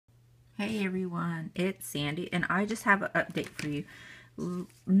Hey everyone, it's Sandy, and I just have an update for you.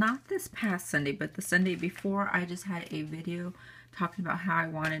 Not this past Sunday, but the Sunday before, I just had a video talking about how I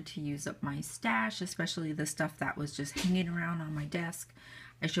wanted to use up my stash, especially the stuff that was just hanging around on my desk.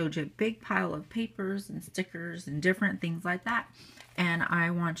 I showed you a big pile of papers and stickers and different things like that. And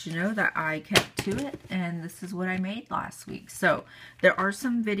I want you to know that I kept to it, and this is what I made last week. So there are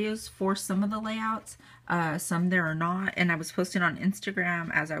some videos for some of the layouts, some there are not, and I was posting on Instagram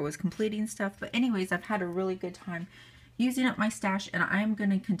as I was completing stuff. But anyways, I've had a really good time using up my stash, and I'm going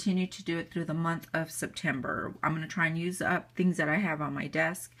to continue to do it through the month of September. I'm going to try and use up things that I have on my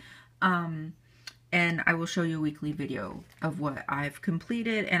desk. And I will show you a weekly video of what I've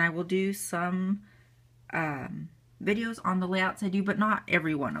completed, and I will do some videos on the layouts I do, but not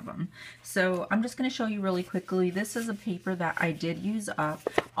every one of them. So I'm just going to show you really quickly. This is a paper that I did use up.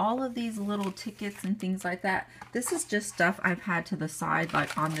 All of these little tickets and things like that, this is just stuff I've had to the side,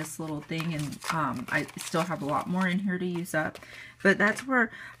 like on this little thing, and I still have a lot more in here to use up. But that's where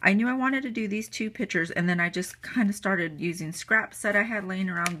I knew I wanted to do these two pictures, and then I just kind of started using scraps that I had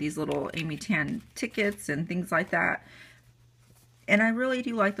laying around, these little Amy Tan tickets and things like that. And I really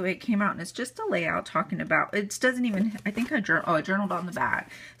do like the way it came out, and it's just a layout talking about, it doesn't even, I think I journaled on the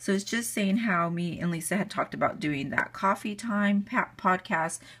back. So it's just saying how me and Lisa had talked about doing that coffee time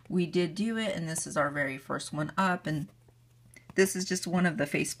podcast. We did do it, and this is our very first one up, and this is just one of the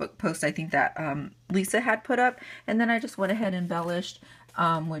Facebook posts I think that Lisa had put up, and then I just went ahead and embellished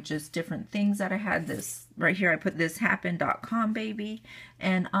with just different things that I had. This right here, I put this happen.com baby,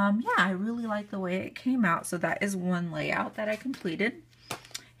 and yeah, I really like the way it came out. So that is one layout that I completed.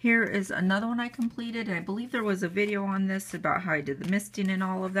 Here is another one I completed, and I believe there was a video on this about how I did the misting and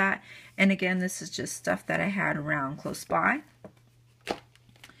all of that. And again, this is just stuff that I had around close by.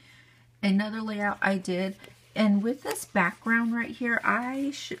 Another layout I did, and with this background right here,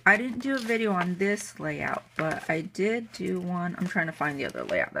 I didn't do a video on this layout, but I did do one. I'm trying to find the other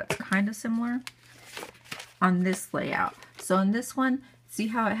layout that's kind of similar on this layout. So in this one, see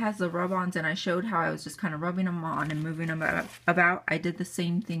how it has the rub-ons, and I showed how I was just kind of rubbing them on and moving them about. I did the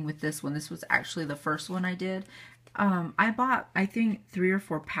same thing with this one. This was actually the first one I did. I bought, I think, 3 or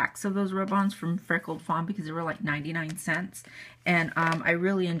 4 packs of those rub-ons from Freckled Fawn because they were like 99 cents. And I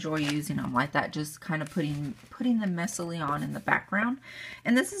really enjoy using them like that, just kind of putting them messily on in the background.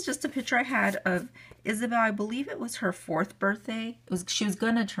 And this is just a picture I had of Isabel. I believe it was her 4th birthday. She was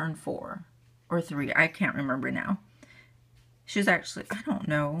going to turn 4 or 3. I can't remember now. She was actually, I don't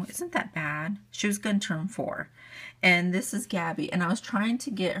know, isn't that bad? She was going to turn 4. And this is Gabby. And I was trying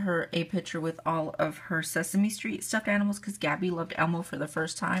to get her a picture with all of her Sesame Street stuffed animals because Gabby loved Elmo for the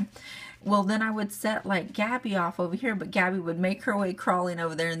first time. Well, then I would set like Gabby off over here, but Gabby would make her way crawling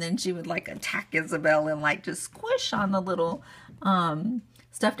over there, and then she would like attack Isabel and like just squish on the little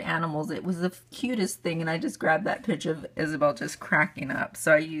stuffed animals. It was the cutest thing, and I just grabbed that picture of Isabel just cracking up.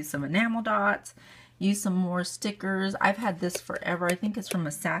 So I used some enamel dots, use some more stickers. I've had this forever. I think it's from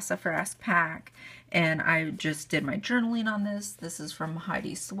a Sassafras pack, and I just did my journaling on this. This is from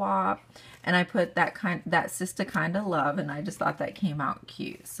Heidi Swap, and I put that Sister Kinda Love, and I just thought that came out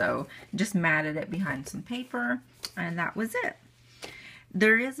cute. So just matted it behind some paper, and that was it.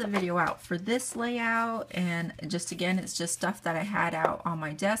 There is a video out for this layout, and just again, it's just stuff that I had out on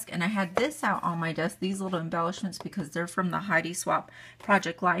my desk, and I had this out on my desk, these little embellishments, because they're from the Heidi Swap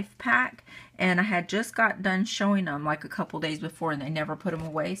Project Life pack, and I had just got done showing them like a couple days before, and they never put them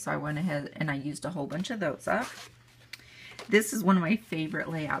away, so I went ahead and I used a whole bunch of those up. This is one of my favorite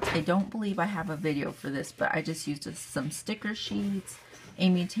layouts. I don't believe I have a video for this, but I just used some sticker sheets,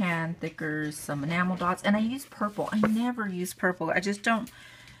 Amy Tan thickers, some enamel dots, and I use purple. I never use purple. I just don't,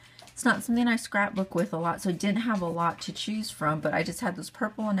 it's not something I scrapbook with a lot, so I didn't have a lot to choose from, but I just had those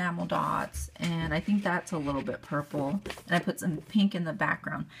purple enamel dots, and I think that's a little bit purple, and I put some pink in the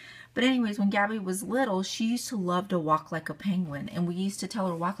background. But anyways, when Gabby was little, she used to love to walk like a penguin, and we used to tell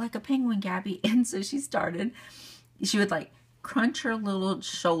her, walk like a penguin, Gabby, and so she would like crunch her little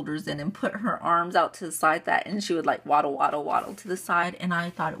shoulders in and put her arms out to the side and she would like waddle, waddle, waddle to the side, and I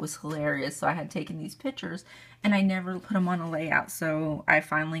thought it was hilarious. So I had taken these pictures and I never put them on a layout, so I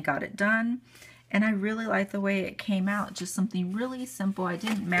finally got it done, and I really like the way it came out. Just something really simple. I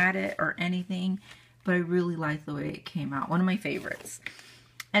didn't mat it or anything, but I really like the way it came out. One of my favorites.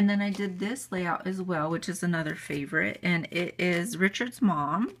 And then I did this layout as well, which is another favorite, and it is Richard's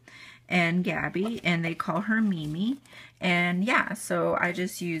mom and Gabby, and they call her Mimi. And yeah, so I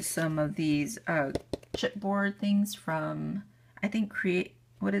just used some of these chipboard things from, I think,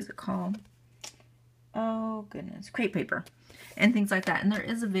 what is it called? Oh goodness, crepe paper and things like that. And there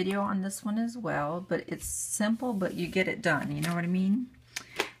is a video on this one as well, but it's simple, but you get it done, you know what I mean?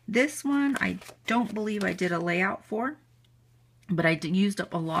 This one, I don't believe I did a layout for, but I used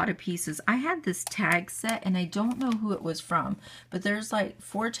up a lot of pieces. I had this tag set, and I don't know who it was from, but there's like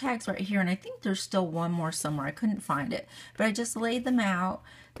 4 tags right here, and I think there's still one more somewhere. I couldn't find it, but I just laid them out.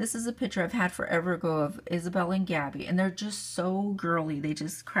 This is a picture I've had forever ago of Isabel and Gabby, and they're just so girly. They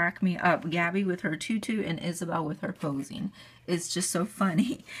just crack me up. Gabby with her tutu and Isabel with her posing. It's just so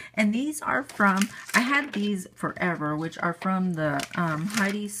funny. And these are from, I had these forever, which are from the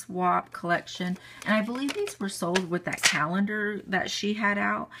Heidi Swapp collection. And I believe these were sold with that calendar that she had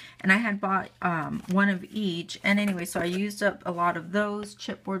out. And I had bought one of each. And anyway, so I used up a lot of those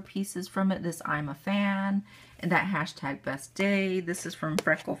chipboard pieces from it. This I'm a Fan. And that hashtag best day. This is from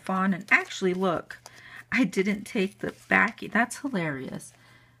Freckle Fawn. And actually, look, I didn't take the back. That's hilarious.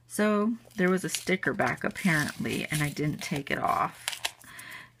 So there was a sticker back apparently, and I didn't take it off.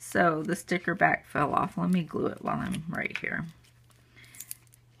 So the sticker back fell off. Let me glue it while I'm right here.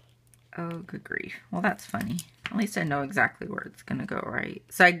 Oh, good grief. Well, that's funny. At least I know exactly where it's going to go, right?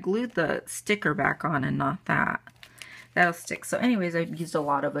 So I glued the sticker back on and not that. That'll stick. So anyways, I've used a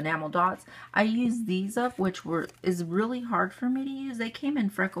lot of enamel dots. I used these up, which is really hard for me to use. They came in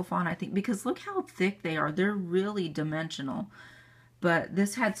Freckle Fawn, I think, because look how thick they are. They're really dimensional. But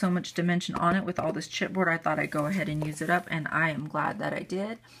this had so much dimension on it with all this chipboard, I thought I'd go ahead and use it up, and I am glad that I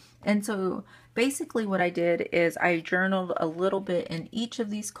did. And so basically what I did is I journaled a little bit in each of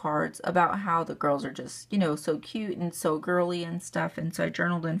these cards about how the girls are just, you know, so cute and so girly and stuff. And so I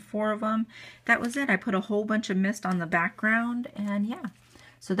journaled in 4 of them. That was it. I put a whole bunch of mist on the background, and yeah.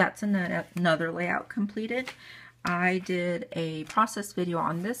 So that's another layout completed. I did a process video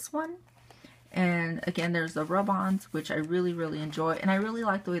on this one. And again, there's the rub-ons, which I really, really enjoy. And I really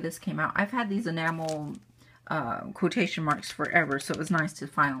like the way this came out. I've had these enamel quotation marks forever, so it was nice to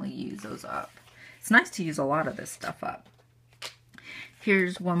finally use those up. It's nice to use a lot of this stuff up.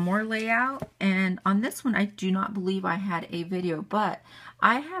 Here's one more layout. And on this one, I do not believe I had a video, but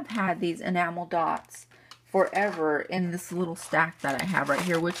I have had these enamel dots forever in this little stack that I have right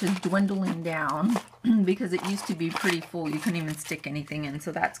here, which is dwindling down because it used to be pretty full. You couldn't even stick anything in,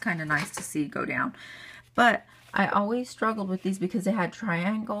 so that's kind of nice to see go down. But I always struggled with these because they had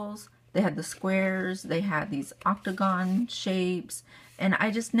triangles, they had the squares, they had these octagon shapes, and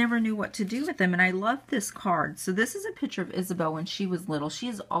I just never knew what to do with them. And I love this card. So this is a picture of Isabel when she was little. She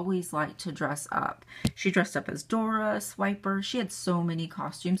has always liked to dress up. She dressed up as Dora, Swiper. She had so many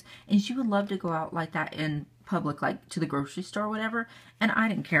costumes, and she would love to go out like that in public, like to the grocery store or whatever, and I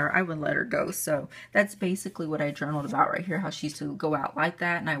didn't care. I would let her go. So that's basically what I journaled about right here, how she used to go out like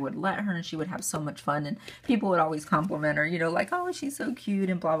that, and I would let her, and she would have so much fun, and people would always compliment her, you know, like, oh, she's so cute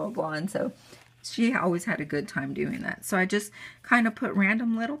and blah blah blah. And so she always had a good time doing that. So I just kind of put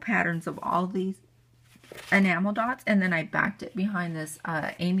random little patterns of all these enamel dots, and then I backed it behind this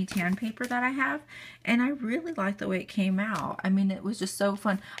Amy Tan paper that I have, and I really like the way it came out. I mean, it was just so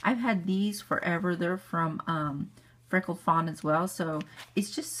fun. I've had these forever. They're from Freckle Fawn as well, so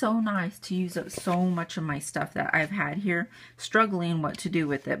it's just so nice to use up so much of my stuff that I've had here, struggling what to do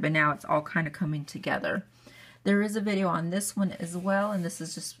with it, but now it's all kind of coming together. There is a video on this one as well, and this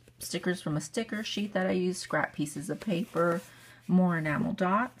is just stickers from a sticker sheet that I use, scrap pieces of paper, more enamel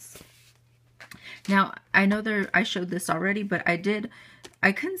dots. Now, I know I showed this already, but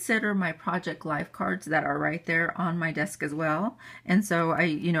I consider my Project Life cards that are right there on my desk as well. And so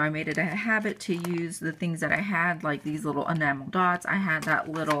I made it a habit to use the things that I had, like these little enamel dots. I had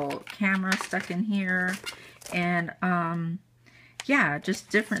that little camera stuck in here, and yeah, just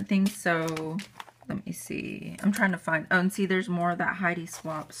different things. So let me see. I'm trying to find, oh, and see, there's more of that Heidi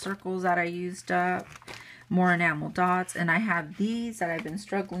Swapp circles that I used up. More enamel dots, and I have these that I've been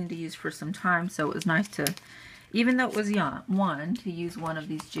struggling to use for some time, so it was nice to, even though it was to use one of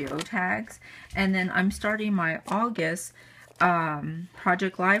these geotags. And then I'm starting my August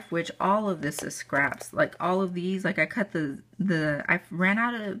Project Life, which all of this is scraps. Like all of these, like I cut I ran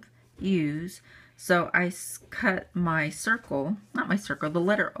out of U's, so I cut my circle, not my circle, the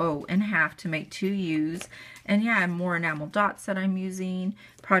letter O in half to make 2 U's. And yeah, more enamel dots that I'm using,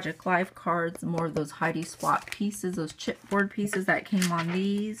 Project Life cards, more of those Heidi Swapp pieces, those chipboard pieces that came on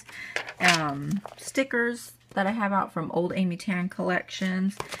these, stickers that I have out from old Amy Tan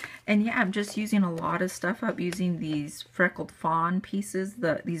collections. And yeah, I'm just using a lot of stuff up using these Freckled Fawn pieces,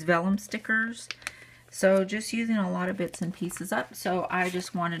 these vellum stickers. So just using a lot of bits and pieces up. So I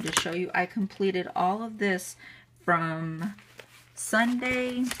just wanted to show you, I completed all of this from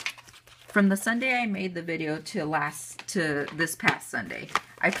Sunday, from the Sunday I made the video to this past Sunday.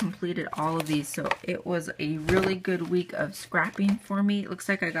 I completed all of these, so it was a really good week of scrapping for me. It looks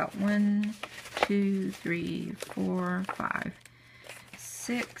like I got 1, 2, 3, 4, 5,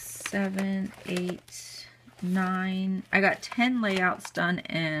 6, 7, 8, 9. I got 10 layouts done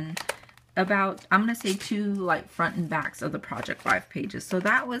and about, I'm going to say 2 like front and backs of the Project Life pages. So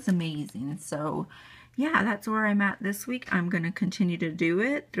that was amazing. So yeah, that's where I'm at this week. I'm going to continue to do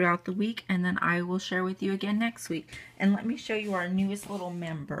it throughout the week, and then I will share with you again next week. And let me show you our newest little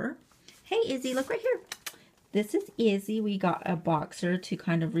member. Hey Izzy, look right here. This is Izzy. We got a boxer to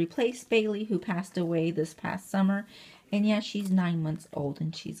kind of replace Bailey, who passed away this past summer. And yeah, she's 9 months old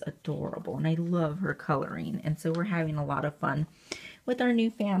and she's adorable. And I love her coloring. And so we're having a lot of fun with our new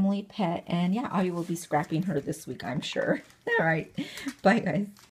family pet. And yeah, I will be scrapping her this week, I'm sure. All right. Bye, guys.